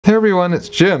Hey everyone, it's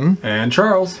Jim and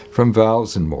Charles from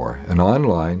Valves & More, an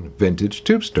online vintage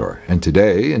tube store. And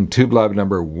today, in Tube Lab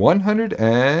number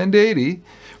 180,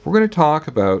 we're going to talk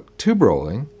about tube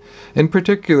rolling, in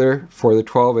particular for the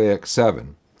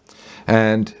 12AX7,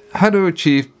 and how to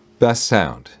achieve best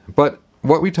sound. But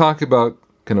what we talk about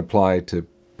can apply to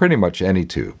pretty much any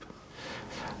tube.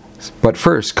 But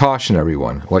first, caution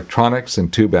everyone, electronics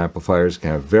and tube amplifiers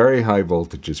can have very high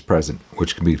voltages present,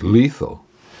 which can be lethal.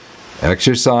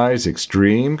 Exercise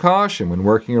extreme caution when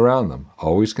working around them.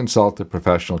 Always consult a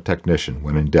professional technician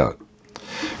when in doubt.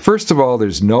 First of all,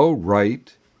 there's no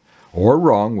right or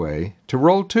wrong way to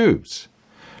roll tubes.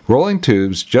 Rolling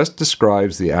tubes just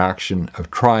describes the action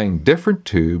of trying different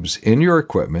tubes in your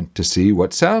equipment to see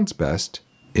what sounds best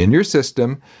in your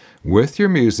system with your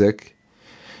music,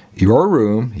 your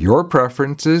room, your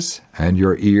preferences, and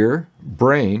your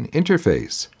ear-brain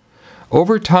interface.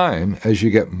 Over time, as you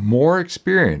get more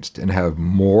experienced and have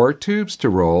more tubes to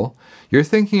roll, your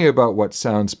thinking about what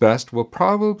sounds best will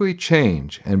probably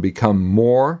change and become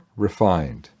more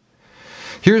refined.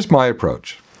 Here's my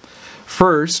approach.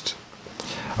 First,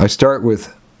 I start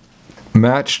with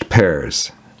matched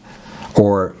pairs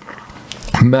or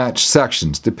matched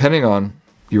sections, depending on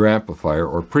your amplifier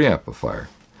or preamplifier.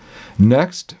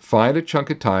 Next, find a chunk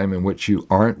of time in which you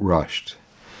aren't rushed.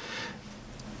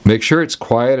 Make sure it's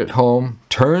quiet at home.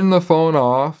 Turn the phone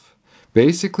off.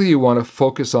 Basically, you want to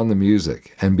focus on the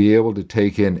music and be able to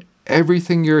take in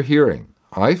everything you're hearing.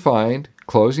 I find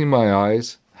closing my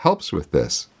eyes helps with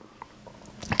this.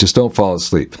 Just don't fall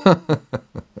asleep.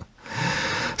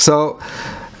 So,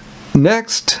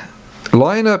 next,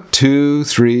 line up 2,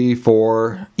 3,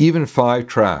 4, even 5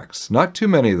 tracks. Not too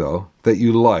many, though, that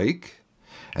you like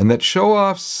and that show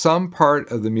off some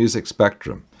part of the music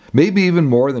spectrum. Maybe even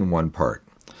more than one part.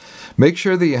 Make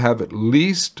sure that you have at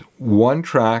least one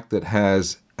track that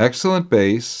has excellent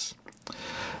bass,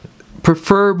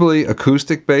 preferably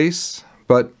acoustic bass,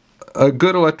 but a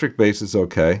good electric bass is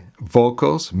okay,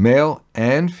 vocals, male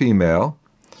and female,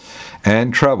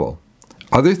 and treble.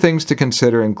 Other things to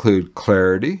consider include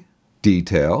clarity,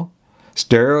 detail,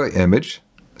 stereo image,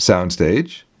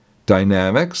 soundstage,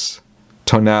 dynamics,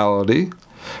 tonality.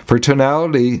 For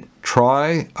tonality,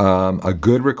 try a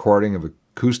good recording of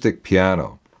acoustic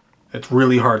piano. It's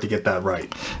really hard to get that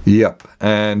right. Yep.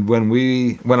 And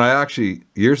when I actually,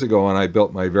 years ago when I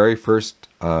built my very first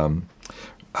phono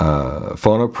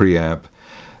preamp,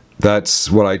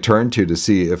 that's what I turned to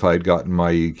see if I'd gotten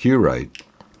my EQ right.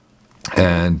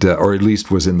 And, or at least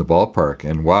was in the ballpark.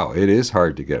 And wow, it is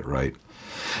hard to get right.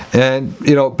 And,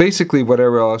 you know, basically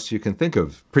whatever else you can think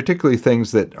of, particularly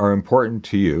things that are important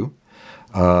to you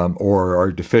or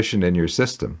are deficient in your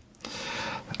system.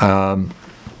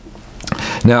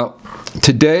 Now,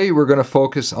 today we're going to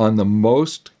focus on the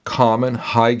most common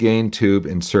high-gain tube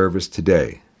in service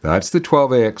today. That's the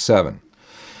 12AX7.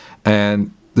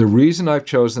 And the reason I've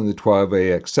chosen the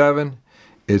 12AX7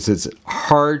 is it's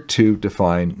hard to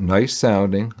define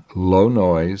nice-sounding,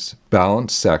 low-noise,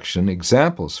 balanced section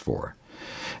examples for.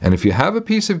 And if you have a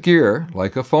piece of gear,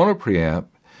 like a phono preamp,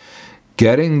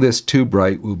 getting this tube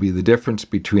right will be the difference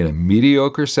between a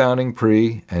mediocre-sounding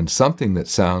pre and something that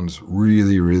sounds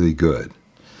really, really good.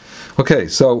 Okay,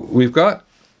 so we've got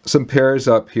some pairs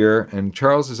up here, and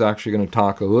Charles is actually going to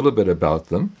talk a little bit about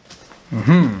them.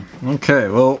 Okay,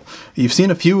 well, you've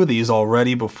seen a few of these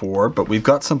already before, but we've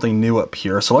got something new up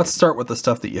here. So let's start with the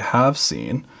stuff that you have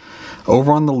seen.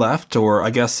 Over on the left, or I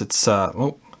guess it's,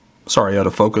 oh, sorry, out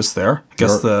of focus there. I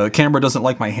guess the camera doesn't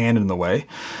like my hand in the way.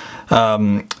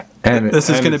 And this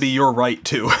is going to be your right,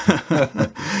 too.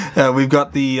 We've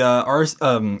got the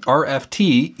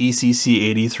RFT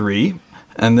ECC83.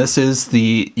 And this is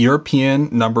the European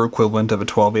number equivalent of a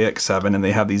 12AX7, and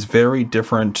they have these very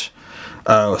different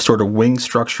sort of wing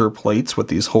structure plates with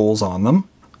these holes on them.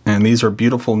 And these are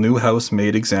beautiful Newhouse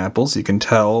made examples. You can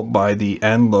tell by the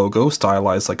N logo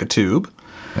stylized like a tube.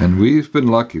 And we've been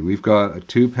lucky. We've got a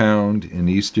 2-pound in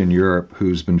Eastern Europe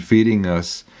who's been feeding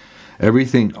us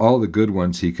everything, all the good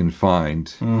ones he can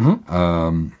find.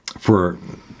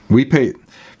 We pay...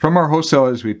 From our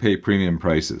wholesalers, we pay premium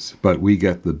prices, but we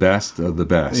get the best of the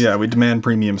best. Yeah, we demand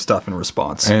premium stuff in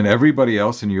response. And everybody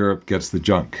else in Europe gets the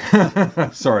junk.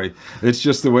 Sorry, it's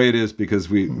just the way it is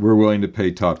because we're willing to pay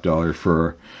top dollar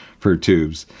for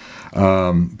tubes.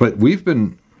 But we've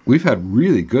had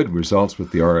really good results with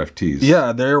the RFTs.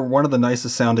 Yeah, they're one of the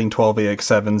nicest sounding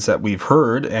 12AX7s that we've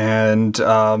heard, and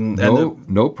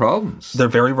no problems. They're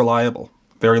very reliable.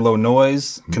 Very low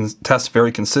noise, can test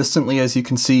very consistently, as you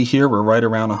can see here. We're right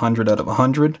around 100 out of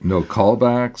 100. No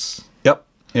callbacks. Yep.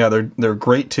 Yeah, they're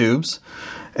great tubes.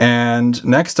 And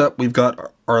next up, we've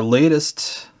got our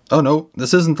latest Oh no,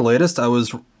 this isn't the latest. I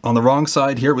was on the wrong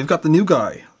side here. We've got the new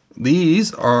guy.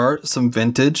 These are some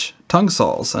vintage tongue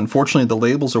saws. Unfortunately, the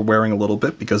labels are wearing a little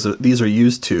bit because these are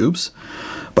used tubes,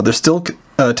 but they're still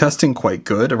testing quite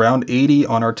good. Around 80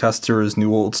 on our tester is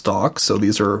new old stock, so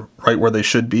these are right where they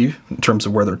should be in terms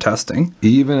of where they're testing.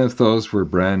 Even if those were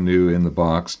brand new in the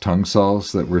box tongue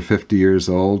saws that were 50 years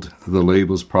old, the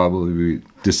labels probably be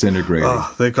disintegrating.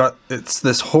 It's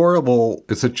this horrible...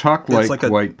 It's a chalk-like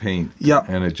white paint. Yeah.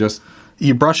 And it just...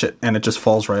 You brush it and it just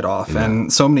falls right off. Yeah.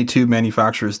 And so many tube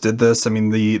manufacturers did this. I mean,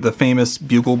 the famous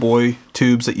Bugle Boy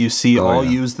tubes that you see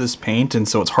use this paint, and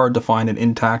so it's hard to find an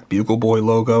intact Bugle Boy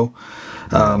logo.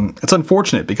 It's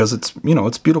unfortunate because it's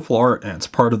beautiful art and it's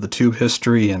part of the tube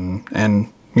history and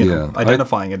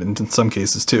identifying it in some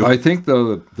cases too. I think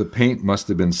though the paint must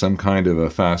have been some kind of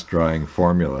a fast drying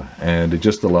formula, and it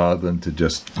just allowed them to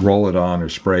just roll it on or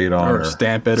spray it on or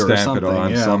stamp it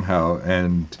on somehow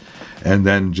and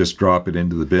then just drop it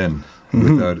into the bin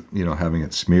without having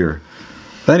it smear.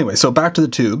 But anyway, so back to the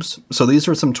tubes. So these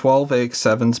are some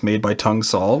 12AX7s made by Tongue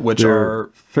Saw, which are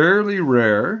fairly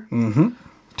rare.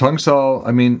 Tongue Saw,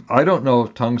 I mean, I don't know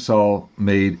if Tongue Saw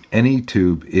made any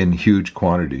tube in huge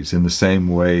quantities in the same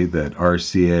way that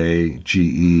RCA,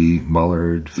 GE,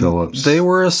 Mullard, Phillips. They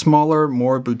were a smaller,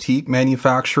 more boutique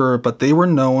manufacturer, but they were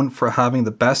known for having the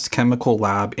best chemical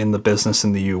lab in the business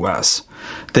in the US.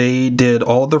 They did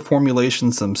all their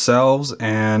formulations themselves,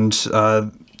 and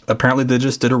apparently they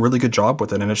just did a really good job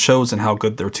with it, and it shows in how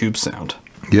good their tubes sound.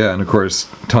 Yeah, and of course,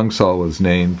 Tongue Saw was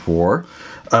named for...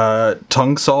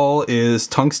 Tongue Saw is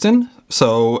tungsten,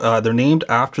 so they're named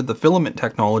after the filament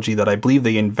technology that I believe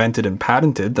they invented and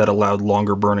patented that allowed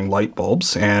longer burning light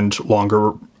bulbs and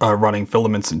longer running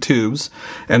filaments in tubes.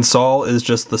 And Saw is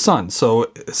just the sun, so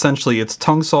essentially it's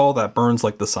Tongue Saw that burns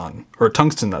like the sun, or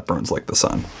tungsten that burns like the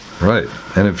sun. Right,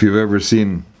 and if you've ever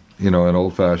seen an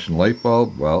old-fashioned light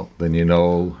bulb, well, then you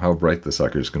know how bright the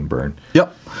suckers can burn.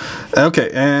 Yep.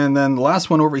 Okay, and then the last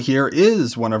one over here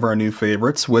is one of our new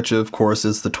favorites, which of course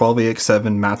is the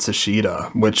 12AX7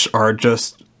 Matsushita, which are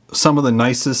just some of the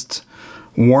nicest,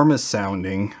 warmest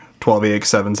sounding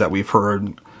 12AX7s that we've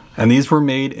heard. And these were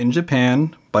made in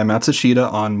Japan by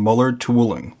Matsushita on Mullard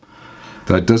tooling.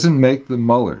 That doesn't make them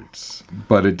Mullards,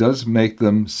 but it does make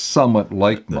them somewhat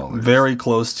like Mullards. Very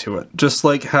close to it. Just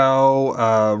like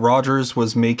how Rogers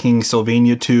was making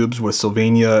Sylvania tubes with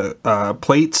Sylvania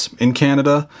plates in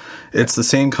Canada, it's the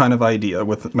same kind of idea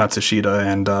with Matsushita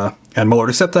and Mullard,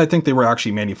 except I think they were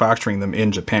actually manufacturing them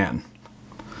in Japan.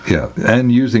 Yeah,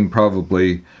 and using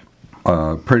probably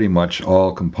pretty much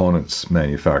all components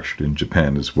manufactured in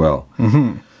Japan as well.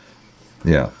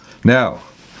 Yeah. Now,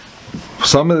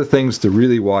 some of the things to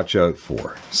really watch out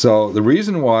for. So the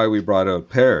reason why we brought out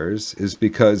pairs is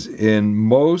because in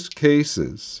most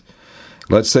cases,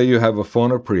 let's say you have a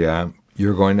phono preamp,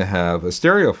 you're going to have a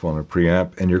stereo phono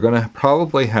preamp, and you're going to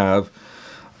probably have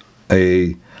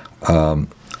a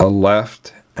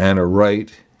left and a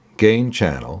right gain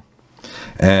channel,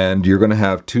 and you're going to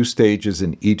have two stages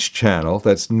in each channel.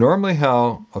 That's normally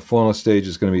how a phono stage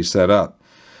is going to be set up.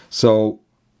 So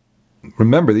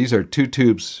remember, these are two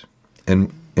tubes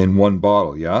in one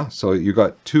bottle, yeah? So you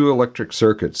got two electric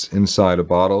circuits inside a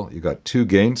bottle. You got two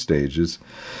gain stages.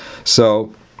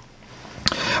 So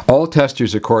all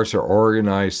testers, of course, are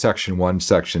organized section 1,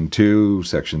 section 2,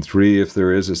 section 3, if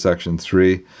there is a section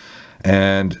 3.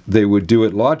 And they would do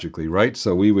it logically, right?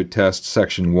 So we would test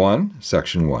section 1,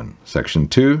 section 1, section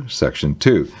 2, section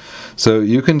 2. So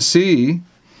you can see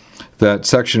that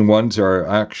section 1s are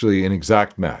actually an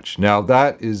exact match. Now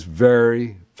that is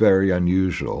very, very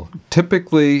unusual.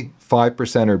 Typically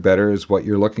 5% or better is what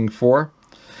you're looking for.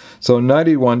 So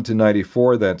 91 to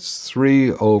 94, that's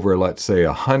 3 over, let's say,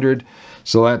 100.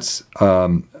 So that's,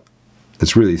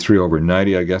 it's really 3 over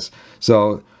 90, I guess.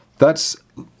 So that's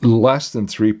less than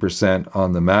 3%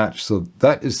 on the match. So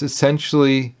that is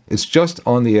essentially, it's just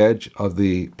on the edge of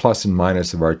the plus and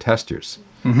minus of our testers.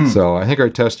 So I think our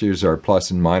testers are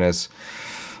plus and minus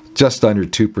just under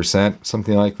 2%,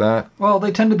 something like that. Well,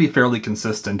 they tend to be fairly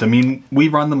consistent. I mean, we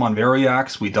run them on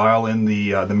Variacs. We dial in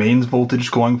the mains voltage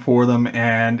going for them,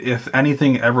 and if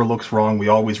anything ever looks wrong, we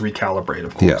always recalibrate,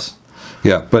 of course.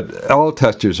 Yeah, but all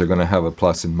testers are going to have a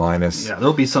plus and minus. Yeah,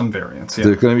 there'll be some variance. Yeah.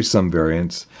 There's going to be some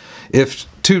variance. If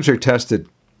tubes are tested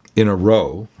in a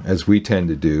row, as we tend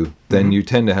to do, then you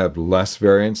tend to have less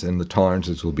variance and the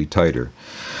tolerances will be tighter.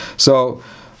 So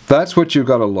that's what you've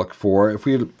got to look for. If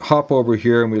we hop over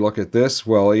here and we look at this,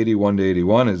 well, 81 to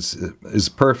 81 is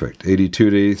perfect. 82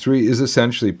 to 83 is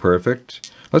essentially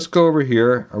perfect. Let's go over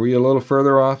here. Are we a little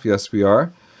further off? Yes, we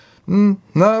are.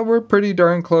 No, we're pretty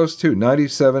darn close too.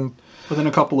 97 Within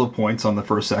a couple of points on the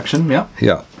first section, yeah.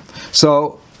 Yeah.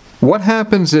 So what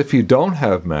happens if you don't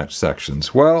have matched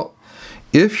sections? Well,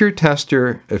 if your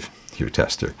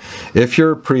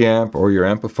preamp or your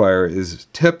amplifier is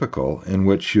typical, in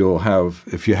which you'll have,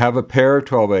 if you have a pair of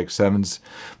 12AX7s,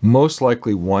 most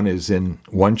likely one is in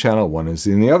one channel, one is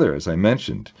in the other, as I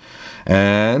mentioned.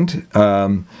 And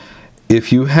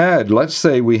if you had, let's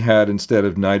say we had, instead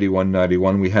of 91,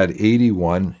 91, we had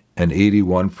 81 and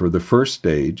 81 for the first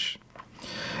stage,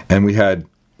 and we had,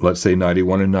 let's say,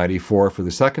 91 and 94 for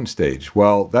the second stage.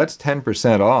 Well, that's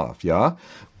 10% off, yeah?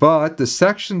 But the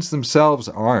sections themselves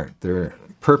aren't. They're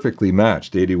perfectly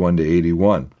matched, 81 to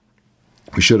 81.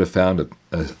 We should have found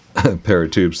a pair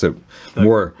of tubes that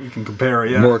more you can compare,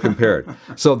 yeah. more compared.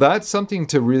 So that's something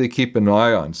to really keep an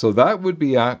eye on. So that would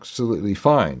be absolutely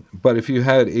fine. But if you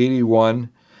had 81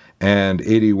 and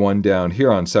 81 down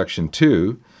here on section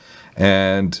 2,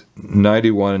 and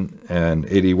 91 and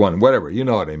 81, whatever, you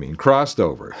know what I mean, crossed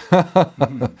over,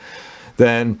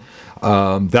 then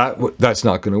that's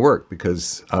not going to work,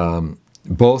 because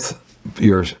both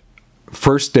your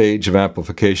first stage of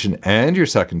amplification and your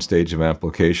second stage of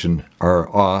amplification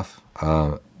are off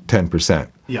 10%.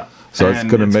 Yeah. So and it's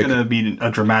going to be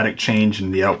a dramatic change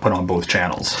in the output on both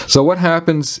channels. So what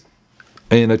happens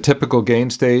in a typical gain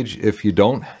stage if your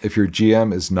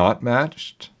GM is not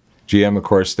matched? GM, of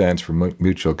course, stands for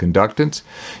mutual conductance.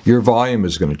 Your volume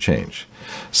is going to change.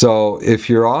 So if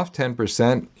you're off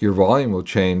 10%, your volume will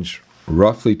change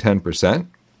roughly 10%,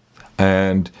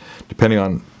 and depending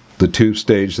on the tube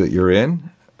stage that you're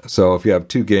in. So if you have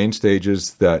two gain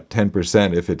stages, that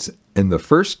 10%, if it's in the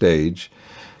first stage,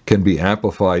 can be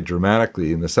amplified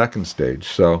dramatically in the second stage.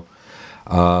 So,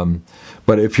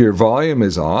 but if your volume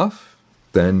is off,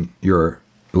 then your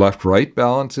left-right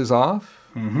balance is off.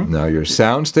 Mm-hmm. Now your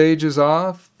sound stage is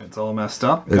off. It's all messed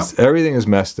up. Everything is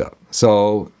messed up.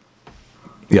 So,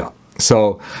 yeah.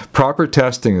 So proper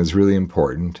testing is really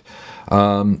important.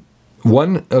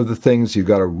 One of the things you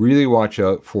got to really watch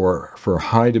out for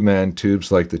high demand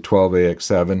tubes like the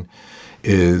 12AX7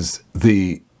 is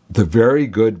the very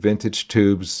good vintage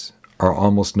tubes are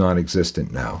almost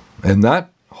non-existent now. And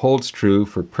that holds true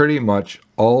for pretty much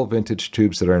all vintage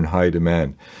tubes that are in high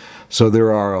demand. So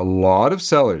there are a lot of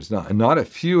sellers, not a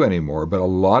few anymore, but a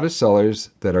lot of sellers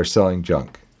that are selling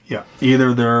junk. Yeah,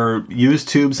 either they're used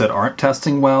tubes that aren't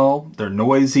testing well, they're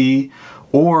noisy,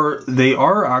 or they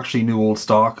are actually new old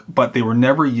stock, but they were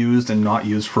never used and not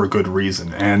used for a good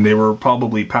reason. And they were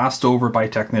probably passed over by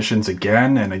technicians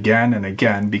again and again and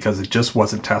again because it just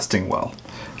wasn't testing well.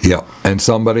 Yeah, and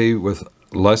somebody with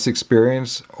less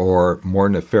experience or more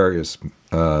nefarious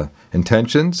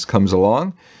intentions comes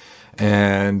along,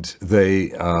 and they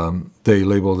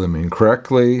label them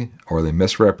incorrectly, or they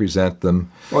misrepresent them,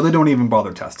 or they don't even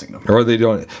bother testing them, or they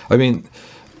don't. I mean,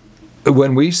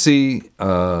 when we see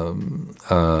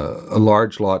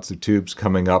large lots of tubes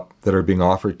coming up that are being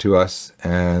offered to us,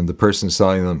 and the person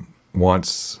selling them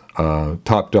wants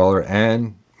top dollar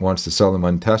and wants to sell them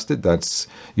untested, that's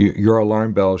your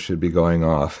alarm bell should be going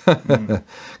off,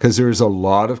 because there's a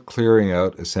lot of clearing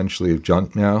out essentially of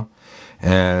junk now.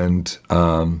 And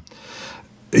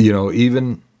you know,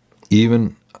 even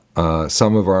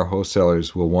some of our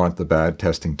wholesalers will want the bad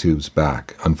testing tubes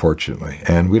back, unfortunately,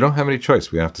 and we don't have any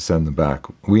choice. We have to send them back.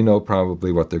 We know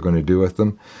probably what they're going to do with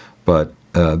them, but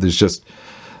there's just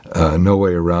no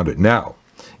way around it. Now,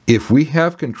 if we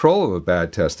have control of a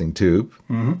bad testing tube,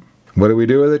 what do we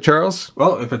do with it, Charles?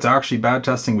 Well, if it's actually bad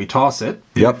testing, we toss it.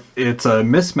 Yep. If it's a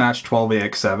mismatched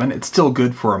 12AX7, it's still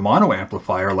good for a mono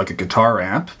amplifier, like a guitar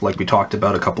amp, like we talked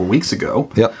about a couple of weeks ago.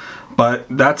 Yep. But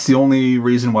that's the only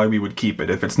reason why we would keep it.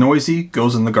 If it's noisy,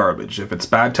 goes in the garbage. If it's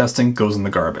bad testing, goes in the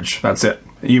garbage. That's it.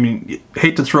 You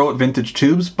hate to throw out vintage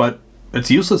tubes, but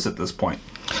it's useless at this point.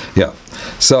 Yeah.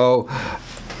 So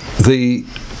the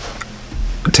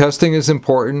testing is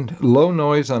important. Low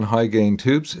noise on high gain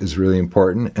tubes is really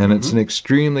important, and it's an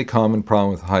extremely common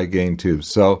problem with high gain tubes.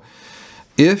 So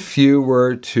if you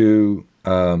were to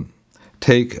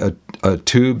take a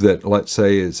tube that, let's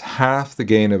say, is half the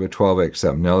gain of a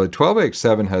 12AX7. Now, the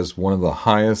 12AX7 has one of the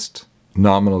highest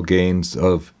nominal gains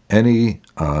of any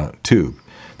tube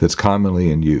that's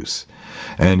commonly in use.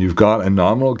 And you've got a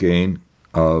nominal gain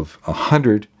of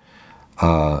 100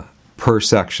 per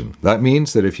section. That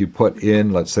means that if you put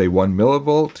in, let's say, 1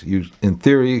 millivolt, you, in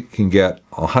theory, can get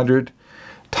 100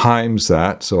 times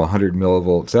that, so 100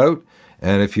 millivolts out.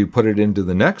 And if you put it into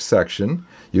the next section,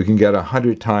 you can get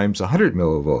 100 times 100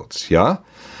 millivolts, yeah?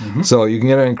 So you can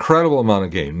get an incredible amount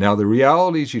of gain. Now, the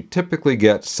reality is you typically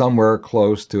get somewhere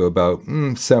close to about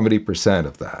 70%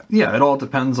 of that. Yeah, it all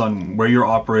depends on where you're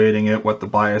operating it, what the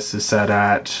bias is set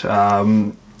at.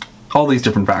 All these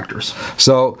different factors.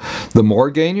 So the more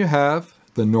gain you have,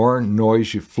 the more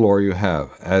noise floor you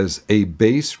have as a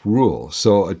base rule.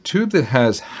 So a tube that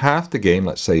has half the gain,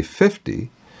 let's say 50,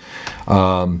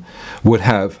 would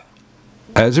have,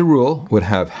 as a rule, would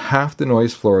have half the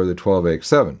noise floor of the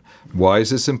 12AX7. Why is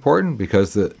this important?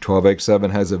 Because the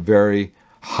 12AX7 has a very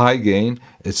high gain,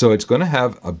 so it's going to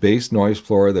have a base noise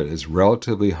floor that is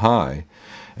relatively high.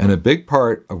 And a big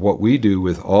part of what we do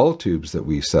with all tubes that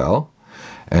we sell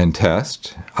and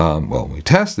test, well, we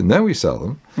test and then we sell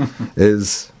them,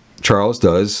 is Charles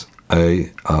does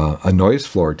a noise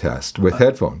floor test with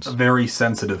headphones. Very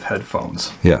sensitive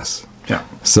headphones. Yes. Yeah.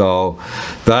 So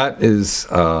that is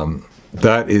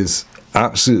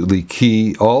absolutely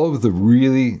key. All of the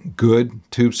really good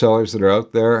tube sellers that are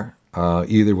out there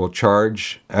either will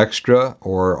charge extra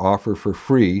or offer for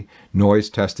free noise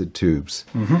tested tubes.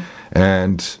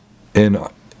 And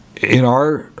in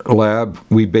our lab,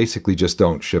 we basically just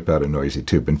don't ship out a noisy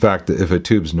tube. In fact, if a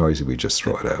tube's noisy, we just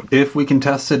throw it out. If we can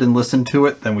test it and listen to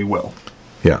it, then we will.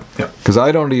 Yeah. Because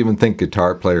I don't even think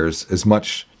guitar players, as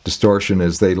much distortion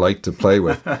as they like to play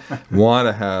with, want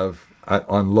to have,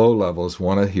 on low levels,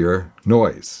 want to hear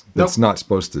noise that's not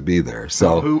supposed to be there.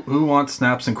 So who wants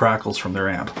snaps and crackles from their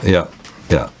amp? Yeah.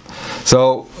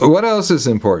 So what else is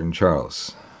important,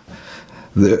 Charles?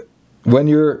 When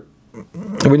you're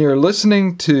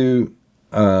listening to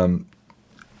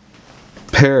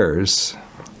pairs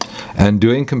and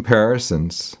doing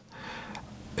comparisons,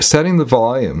 setting the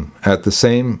volume at the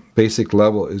same basic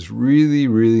level is really,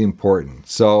 really important.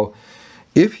 So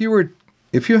if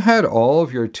you had all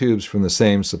of your tubes from the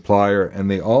same supplier and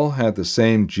they all had the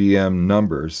same GM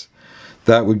numbers,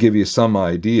 that would give you some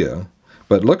idea.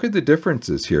 But look at the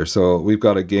differences here. So we've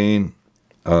got a gain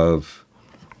of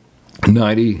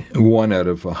 91 out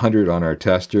of 100 on our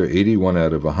tester, 81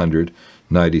 out of 100,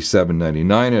 97,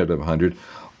 99 out of 100.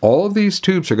 All of these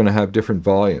tubes are going to have different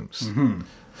volumes.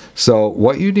 So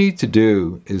what you need to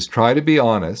do is try to be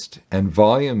honest and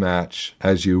volume match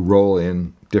as you roll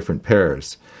in different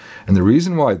pairs. And the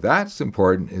reason why that's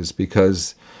important is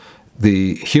because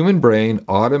the human brain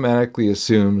automatically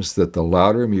assumes that the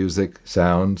louder music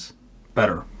sounds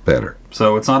better.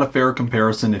 So it's not a fair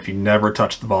comparison if you never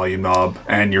touch the volume knob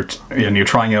and you're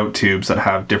trying out tubes that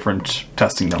have different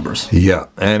testing numbers. Yeah,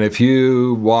 and if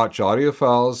you watch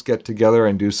audiophiles get together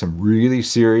and do some really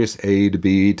serious A to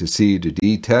B to C to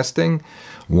D testing,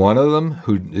 one of them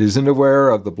who isn't aware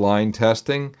of the blind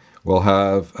testing will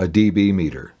have a dB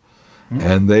meter,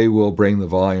 and they will bring the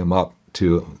volume up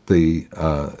to the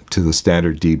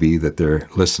standard dB that they're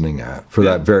listening at for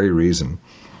that very reason.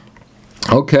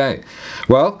 Okay,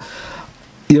 well,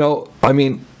 I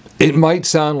mean, it might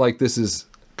sound like this is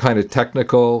kind of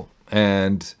technical,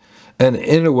 and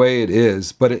in a way it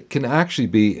is, but it can actually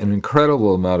be an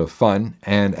incredible amount of fun.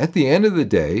 And at the end of the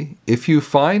day, if you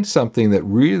find something that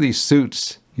really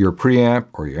suits your preamp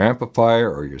or your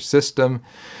amplifier or your system,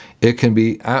 it can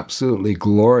be absolutely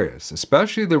glorious,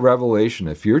 especially the Revelation.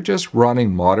 If you're just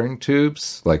running modern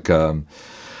tubes, like, oh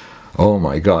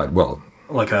my God, well,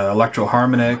 like a Electro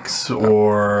Harmonix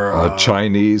or a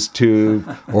Chinese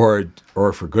tube,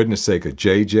 or for goodness sake, a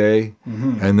JJ,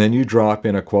 and then you drop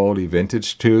in a quality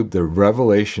vintage tube, the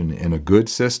Revelation in a good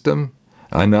system.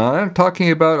 I'm not talking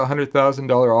about a $100,000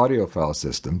 audiophile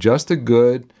system, just a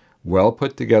good, well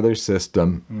put together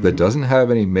system that doesn't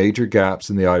have any major gaps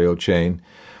in the audio chain.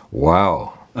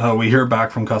 Wow. We hear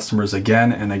back from customers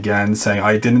again and again saying,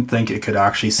 I didn't think it could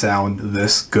actually sound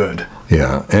this good.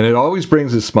 Yeah, and it always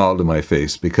brings a smile to my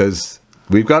face because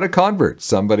we've got a convert.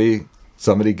 Somebody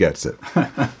gets it.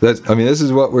 This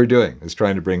is what we're doing, is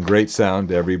trying to bring great sound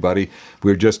to everybody.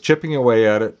 We're just chipping away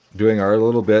at it, doing our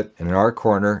little bit in our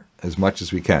corner as much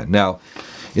as we can. Now,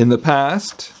 in the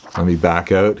past, let me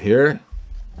back out here.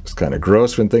 It's kind of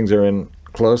gross when things are in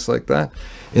close like that.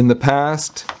 In the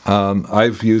past,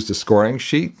 I've used a scoring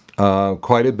sheet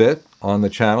quite a bit on the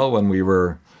channel when we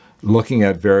were looking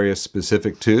at various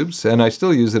specific tubes, and I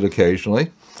still use it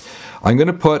occasionally. I'm going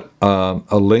to put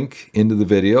a link into the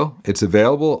video. It's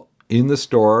available in the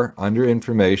store under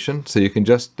information, so you can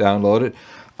just download it.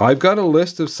 I've got a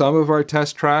list of some of our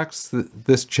test tracks.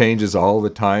 This changes all the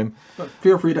time. But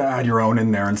feel free to add your own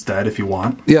in there instead if you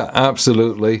want. Yeah,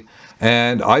 absolutely.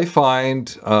 And I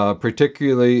find,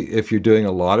 particularly if you're doing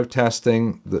a lot of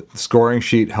testing, the scoring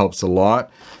sheet helps a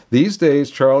lot. These days,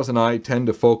 Charles and I tend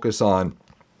to focus on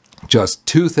just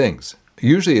two things.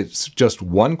 Usually it's just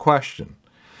one question,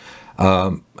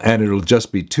 and it'll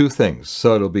just be two things.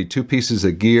 So it'll be two pieces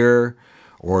of gear,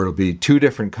 or it'll be two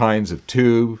different kinds of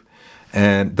tube.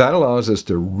 And that allows us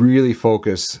to really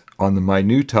focus on the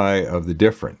minutiae of the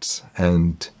difference.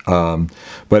 And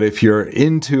but if you're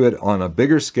into it on a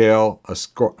bigger scale, a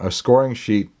scoring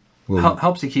sheet will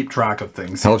helps you keep track of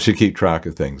things. Helps you keep track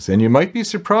of things. And you might be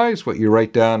surprised what you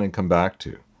write down and come back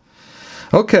to.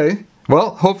 Okay,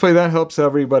 well, hopefully that helps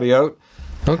everybody out.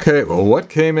 Okay, well, what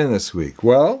came in this week?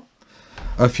 Well,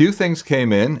 a few things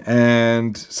came in,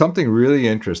 and something really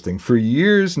interesting. For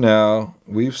years now,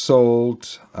 we've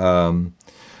sold,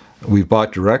 we've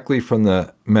bought directly from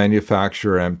the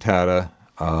manufacturer, Amtata.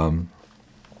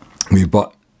 We've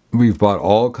bought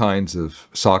all kinds of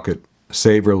socket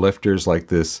saver lifters like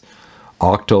this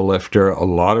Octo lifter. A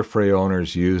lot of Frey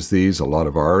owners use these. A lot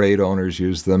of R8 owners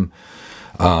use them.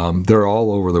 They're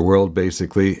all over the world,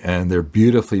 basically, and they're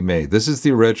beautifully made. This is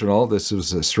the original. This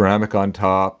was a ceramic on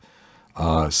top,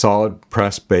 solid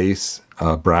press base,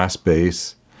 brass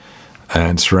base,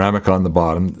 and ceramic on the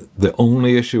bottom. The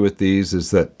only issue with these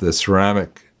is that the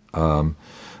ceramic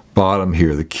bottom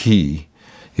here, the key,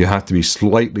 you have to be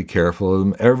slightly careful of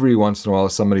them. Every once in a while,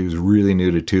 somebody who's really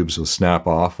new to tubes will snap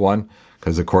off one,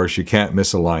 because, of course, you can't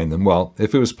misalign them. Well,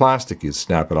 if it was plastic, you'd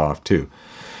snap it off, too.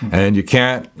 And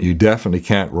you definitely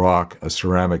can't rock a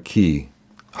ceramic key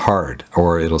hard,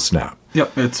 or it'll snap.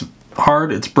 Yep, it's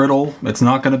hard, it's brittle, it's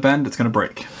not going to bend, it's going to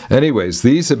break. Anyways,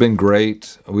 these have been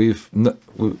great.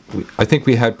 I think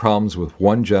we had problems with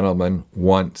one gentleman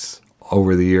once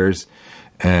over the years,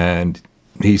 and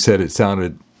he said it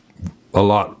sounded a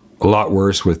lot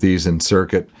worse with these in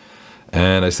circuit.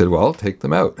 And I said, well, take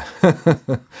them out.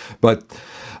 But,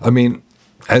 I mean,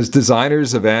 as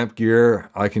designers of amp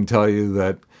gear, I can tell you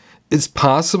that it's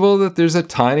possible that there's a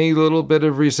tiny little bit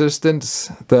of resistance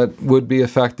that would be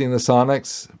affecting the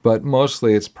sonics, but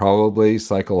mostly it's probably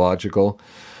psychological.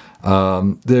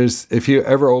 If you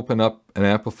ever open up an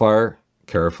amplifier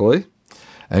carefully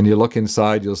and you look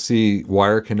inside, you'll see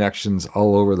wire connections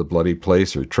all over the bloody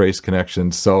place, or trace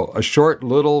connections. So a short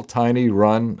little tiny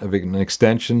run of an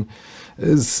extension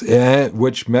is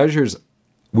which measures.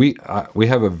 We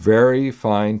have a very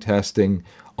fine testing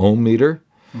ohm meter,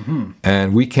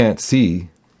 and we can't see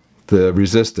the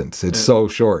resistance. It's so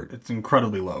short. It's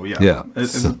incredibly low, yeah. Yeah.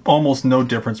 It's almost no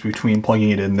difference between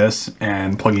plugging it in this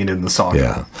and plugging it in the socket.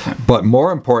 Yeah. But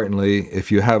more importantly,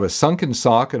 if you have a sunken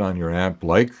socket on your amp,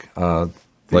 like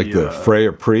the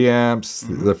Freya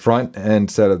preamps, the front end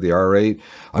set of the R8,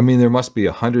 I mean, there must be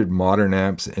 100 modern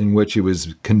amps in which it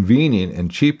was convenient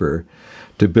and cheaper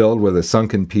to build with a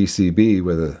sunken PCB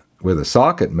with a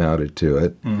socket mounted to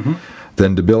it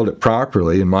than to build it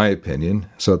properly, in my opinion,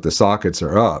 so that the sockets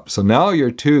are up. So now your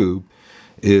tube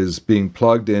is being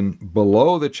plugged in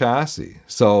below the chassis.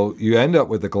 So you end up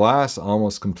with the glass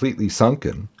almost completely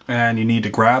sunken. And you need to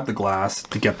grab the glass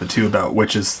to get the tube out,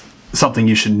 which is something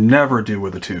you should never do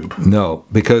with a tube. No,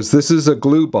 because this is a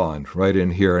glue bond right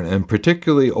in here. And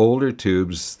particularly older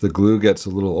tubes, the glue gets a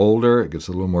little older, it gets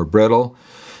a little more brittle.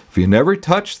 If you never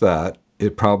touch that,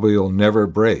 it probably will never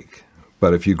break.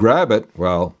 But if you grab it,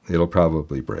 well, it'll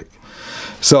probably break.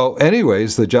 So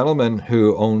anyways, the gentleman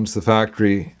who owns the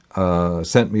factory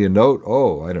sent me a note,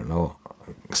 I don't know,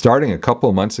 starting a couple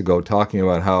of months ago, talking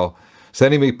about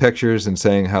sending me pictures and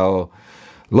saying how,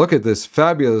 look at this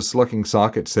fabulous looking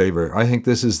socket saver. I think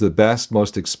this is the best,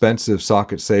 most expensive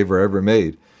socket saver ever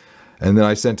made. And then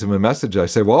I sent him a message. I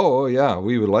said, whoa, yeah,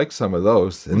 we would like some of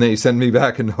those. And then he sent me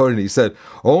back a note and he said,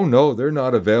 oh, no, they're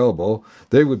not available.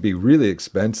 They would be really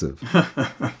expensive.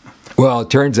 Well,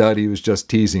 it turns out he was just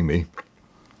teasing me.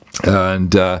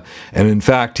 And in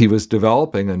fact, he was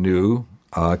developing a new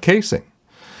casing.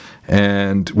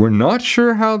 And we're not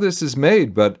sure how this is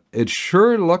made, but it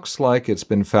sure looks like it's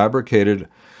been fabricated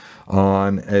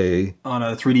on a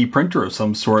 3D printer of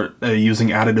some sort using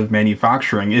additive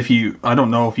manufacturing. I don't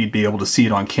know if you'd be able to see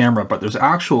it on camera, but there's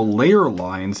actual layer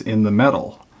lines in the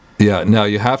metal. Yeah, now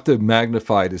you have to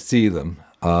magnify to see them,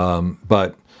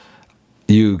 but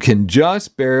you can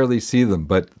just barely see them.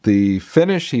 But the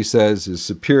finish, he says, is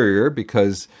superior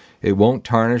because it won't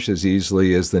tarnish as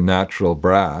easily as the natural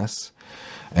brass.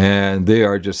 And they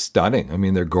are just stunning. I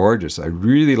mean, they're gorgeous. I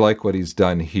really like what he's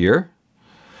done here.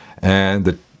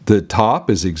 And the top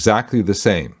is exactly the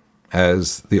same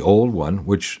as the old one,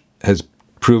 which has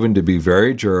proven to be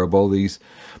very durable. These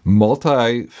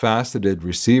multifaceted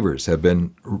receivers have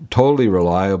been totally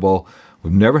reliable.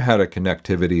 We've never had a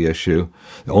connectivity issue.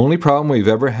 The only problem we've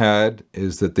ever had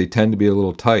is that they tend to be a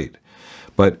little tight.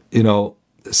 But, you know,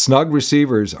 snug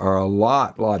receivers are a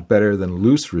lot better than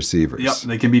loose receivers. Yep,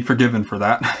 they can be forgiven for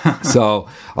that. So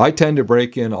I tend to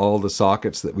break in all the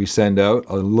sockets that we send out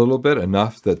a little bit,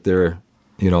 enough that they're,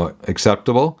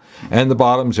 acceptable. And the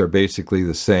bottoms are basically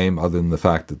the same, other than the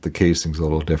fact that the casing's a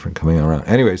little different coming around.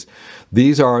 Anyways,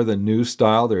 these are the new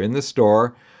style. They're in the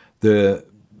store.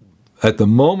 At the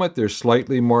moment, they're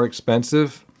slightly more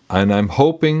expensive, and I'm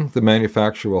hoping the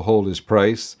manufacturer will hold his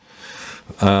price.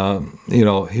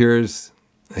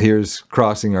 Here's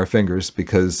crossing our fingers,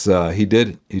 because he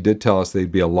did tell us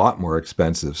they'd be a lot more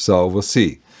expensive. So we'll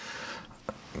see.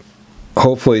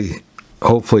 Hopefully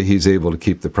he's able to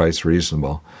keep the price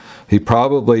reasonable. He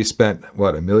probably spent,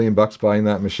 what, $1 million buying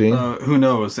that machine? Who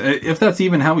knows? If that's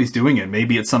even how he's doing it,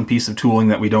 maybe it's some piece of tooling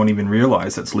that we don't even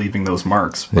realize that's leaving those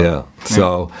marks. But, yeah.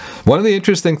 So one of the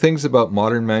interesting things about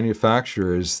modern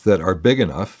manufacturers that are big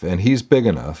enough, and he's big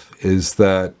enough, is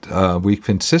that we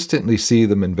consistently see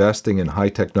them investing in high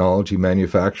technology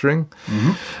manufacturing,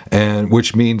 and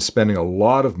which means spending a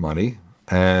lot of money.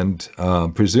 And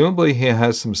presumably he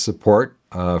has some support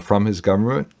from his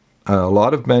government. A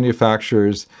lot of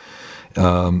manufacturers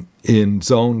in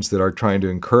zones that are trying to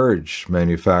encourage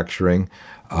manufacturing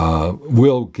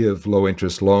will give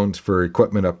low-interest loans for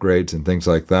equipment upgrades and things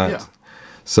like that. Yeah.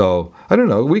 So, I don't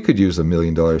know, we could use a $1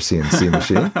 million CNC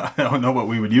machine. I don't know what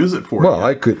we would use it for.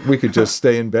 Well, we could just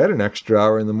stay in bed an extra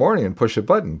hour in the morning and push a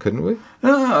button, couldn't we?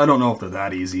 I don't know if they're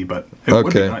that easy, but it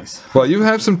would be nice. Well, you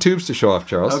have some tubes to show off,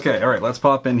 Charles. Okay, all right, let's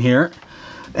pop in here.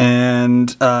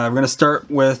 And we're going to start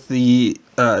with the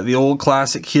old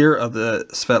classic here of the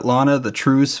Svetlana, the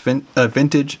Truce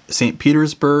Vintage St.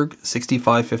 Petersburg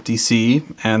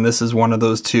 6550C. And this is one of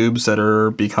those tubes that are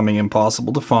becoming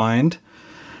impossible to find.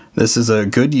 This is a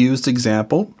good used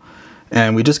example.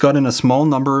 And we just got in a small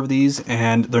number of these,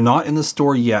 and they're not in the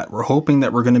store yet. We're hoping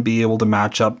that we're going to be able to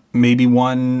match up maybe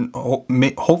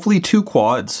hopefully 2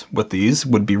 quads with these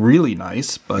would be really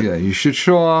nice. But yeah, you should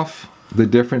show off the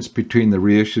difference between the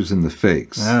reissues and the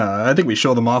fakes. I think we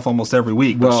show them off almost every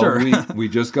week, but well, sure. we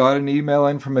just got an email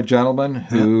in from a gentleman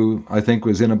who I think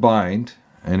was in a bind,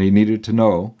 and he needed to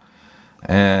know.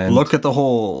 And look at the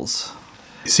holes.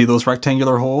 You see those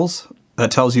rectangular holes? That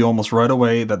tells you almost right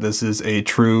away that this is a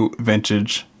true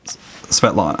vintage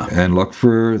Svetlana. And look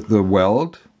for the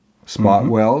weld, spot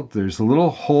weld. There's a little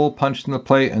hole punched in the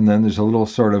plate, and then there's a little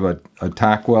sort of a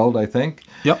tack weld, I think.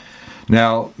 Yep.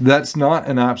 Now, that's not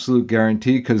an absolute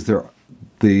guarantee, because the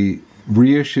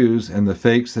reissues and the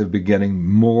fakes have been getting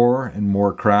more and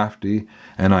more crafty,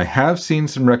 and I have seen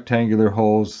some rectangular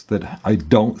holes that I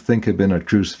don't think have been a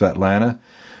true Svetlana,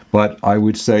 but I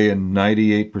would say in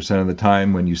 98% of the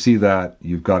time when you see that,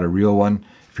 you've got a real one.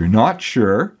 If you're not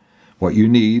sure, what you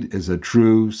need is a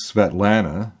true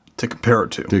Svetlana to compare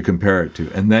it to.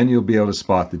 And then you'll be able to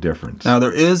spot the difference. Now,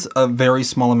 there is a very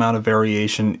small amount of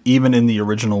variation even in the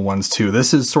original ones too.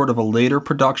 This is sort of a later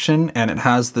production, and it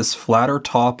has this flatter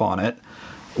top on it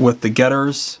with the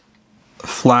getters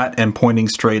flat and pointing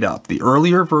straight up. The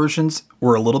earlier versions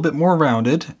were a little bit more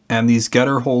rounded, and these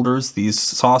getter holders, these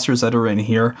saucers that are in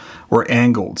here, were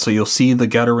angled. So you'll see the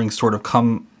gettering sort of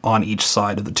come on each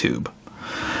side of the tube.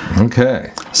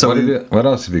 Okay. So what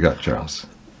else have you got, Charles?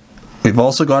 We've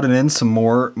also gotten in some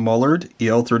more Mullard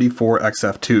EL34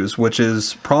 XF2s, which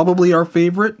is probably our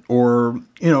favorite, or,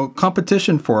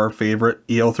 competition for our favorite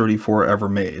EL34 ever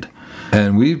made.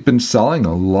 And we've been selling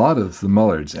a lot of the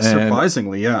Mullards.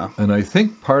 Surprisingly, yeah. And I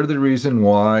think part of the reason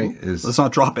why is... Let's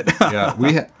not drop it. Yeah,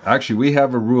 we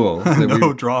have a rule. That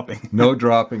no dropping. No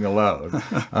dropping allowed.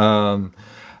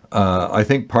 I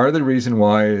think part of the reason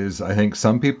why is I think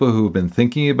some people who've been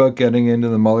thinking about getting into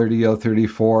the Mullard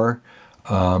EL34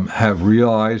 have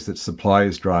realized that supply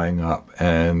is drying up,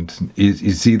 and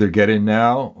it's either get in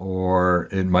now or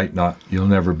it might not. You'll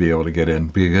never be able to get in,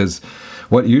 because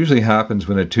what usually happens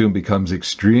when a tube becomes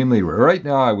extremely rare, right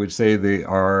now I would say they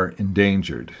are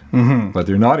endangered, but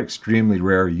they're not extremely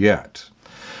rare yet.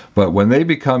 But when they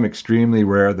become extremely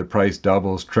rare, the price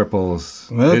doubles, triples.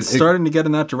 Well, it's starting to get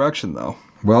in that direction, though.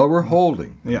 Well, we're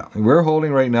holding. Yeah. We're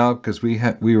holding right now because we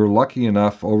were lucky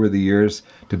enough over the years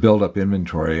to build up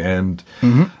inventory. And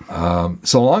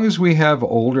so long as we have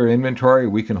older inventory,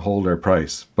 we can hold our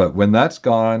price. But when that's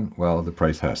gone, well, the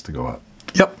price has to go up.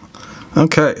 Yep.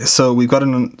 Okay, so we've got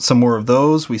some more of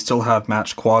those. We still have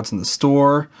matched quads in the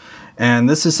store. And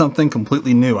this is something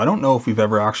completely new. I don't know if we've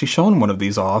ever actually shown one of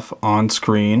these off on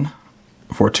screen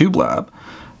for Tube Lab.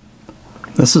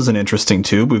 This is an interesting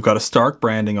tube. We've got a Stark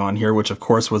branding on here, which of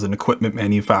course was an equipment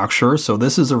manufacturer. So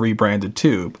this is a rebranded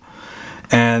tube.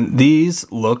 And these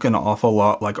look an awful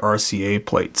lot like RCA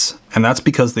plates. And that's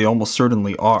because they almost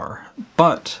certainly are.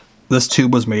 But this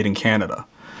tube was made in Canada.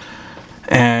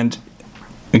 And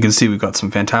you can see we've got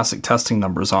some fantastic testing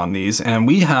numbers on these. And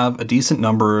we have a decent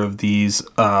number of these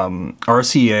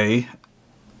RCA,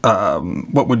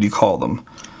 what would you call them?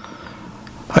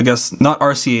 I guess not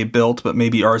RCA built, but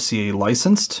maybe RCA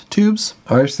licensed tubes.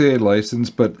 RCA license,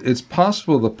 but it's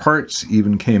possible the parts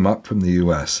even came up from the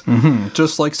U.S.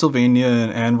 Just like Sylvania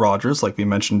and Rogers, like we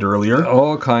mentioned earlier.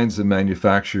 All kinds of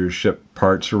manufacturers ship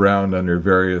parts around under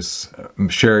various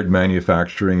shared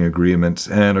manufacturing agreements.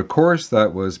 And of course,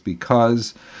 that was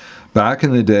because back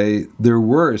in the day, there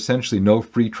were essentially no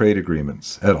free trade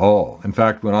agreements at all. In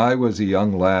fact, when I was a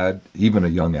young lad, even a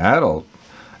young adult,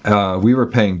 we were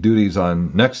paying duties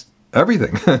on next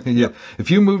everything. Yeah. If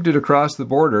you moved it across the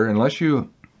border, unless you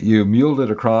muled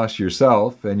it across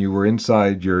yourself and you were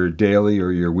inside your daily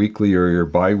or your weekly or your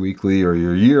bi-weekly or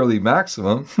your yearly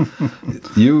maximum,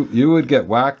 you would get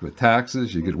whacked with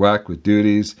taxes, you get whacked with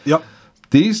duties. Yep.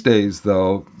 These days,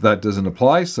 though, that doesn't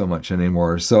apply so much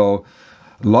anymore. So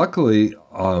luckily,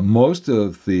 most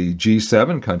of the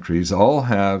G7 countries all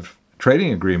have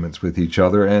trading agreements with each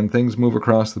other, and things move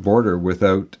across the border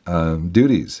without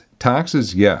duties.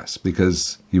 Taxes, yes,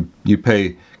 because you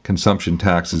pay consumption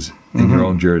taxes in your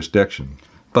own jurisdiction.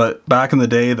 But back in the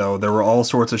day, though, there were all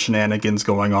sorts of shenanigans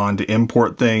going on to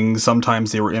import things.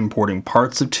 Sometimes they were importing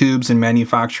parts of tubes and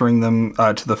manufacturing them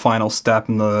to the final step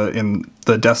in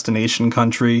the destination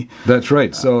country. That's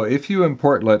right. So if you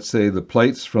import, let's say, the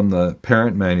plates from the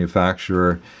parent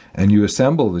manufacturer and you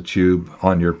assemble the tube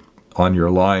on your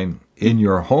line in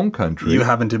your home country, You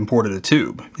haven't imported a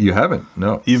tube. You haven't,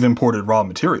 no. You've imported raw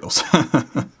materials.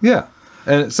 Yeah.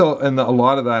 And a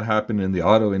lot of that happened in the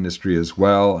auto industry as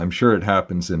well. I'm sure it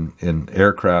happens in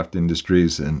aircraft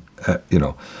industries and,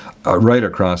 right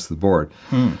across the board.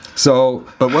 So,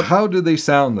 how do they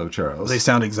sound, though, Charles? They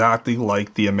sound exactly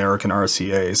like the American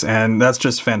RCAs. And that's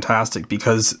just fantastic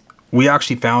because we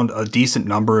actually found a decent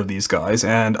number of these guys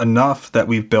and enough that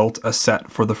we've built a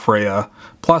set for the Freya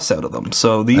Plus out of them.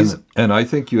 So these... And I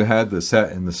think you had the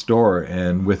set in the store,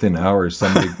 and within hours,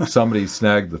 somebody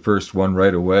snagged the first one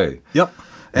right away. Yep.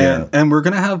 And we're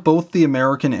going to have both the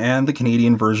American and the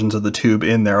Canadian versions of the tube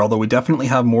in there, although we definitely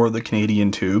have more of the Canadian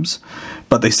tubes.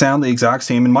 But they sound the exact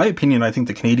same. In my opinion, I think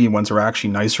the Canadian ones are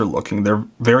actually nicer looking. They're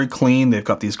very clean. They've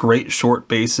got these great short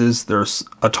bases. There's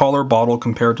a taller bottle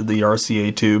compared to the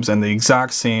RCA tubes, and the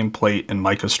exact same plate and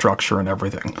mica structure and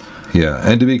everything. Yeah,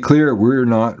 and to be clear, we're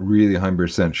not really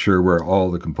 100% sure where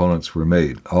all the components were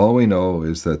made. All we know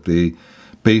is that they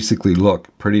basically look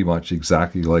pretty much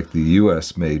exactly like the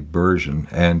US-made version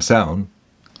and sound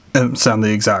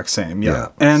the exact same, yeah.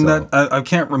 And so. I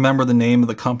can't remember the name of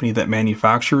the company that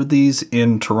manufactured these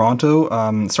in Toronto.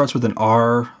 It starts with an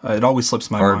R. It always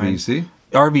slips my mind. RVC?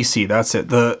 RVC, that's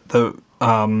it.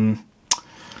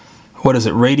 What is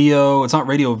it? Radio? It's not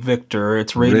Radio Victor.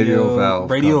 It's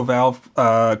Radio Valve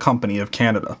Company of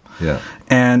Canada. Yeah.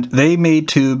 And they made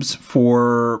tubes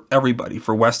for everybody,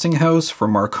 for Westinghouse, for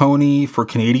Marconi, for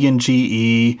Canadian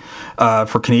GE,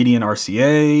 for Canadian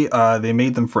RCA. They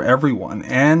made them for everyone.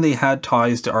 And they had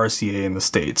ties to RCA in the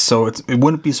States. So it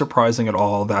wouldn't be surprising at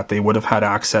all that they would have had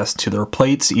access to their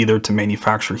plates either to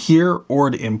manufacture here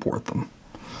or to import them.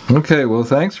 Okay, well,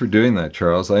 thanks for doing that,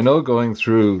 Charles. I know going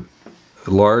through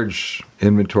large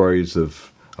inventories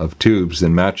of tubes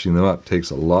and matching them up takes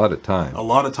a lot of time. A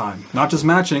lot of time. Not just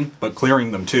matching, but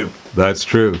clearing them too. That's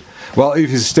true. Well,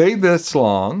 if you stayed this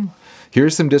long,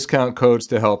 here's some discount codes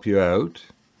to help you out.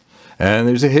 And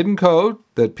there's a hidden code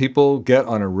that people get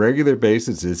on a regular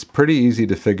basis. It's pretty easy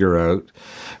to figure out.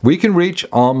 We can reach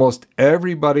almost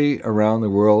everybody around the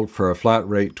world for a flat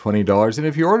rate $20. And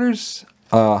if your order's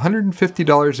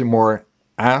 $150 or more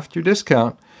after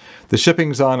discount, the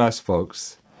shipping's on us,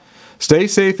 folks. Stay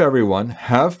safe, everyone.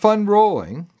 Have fun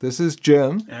rolling. This is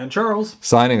Jim. And Charles.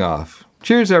 Signing off.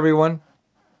 Cheers, everyone.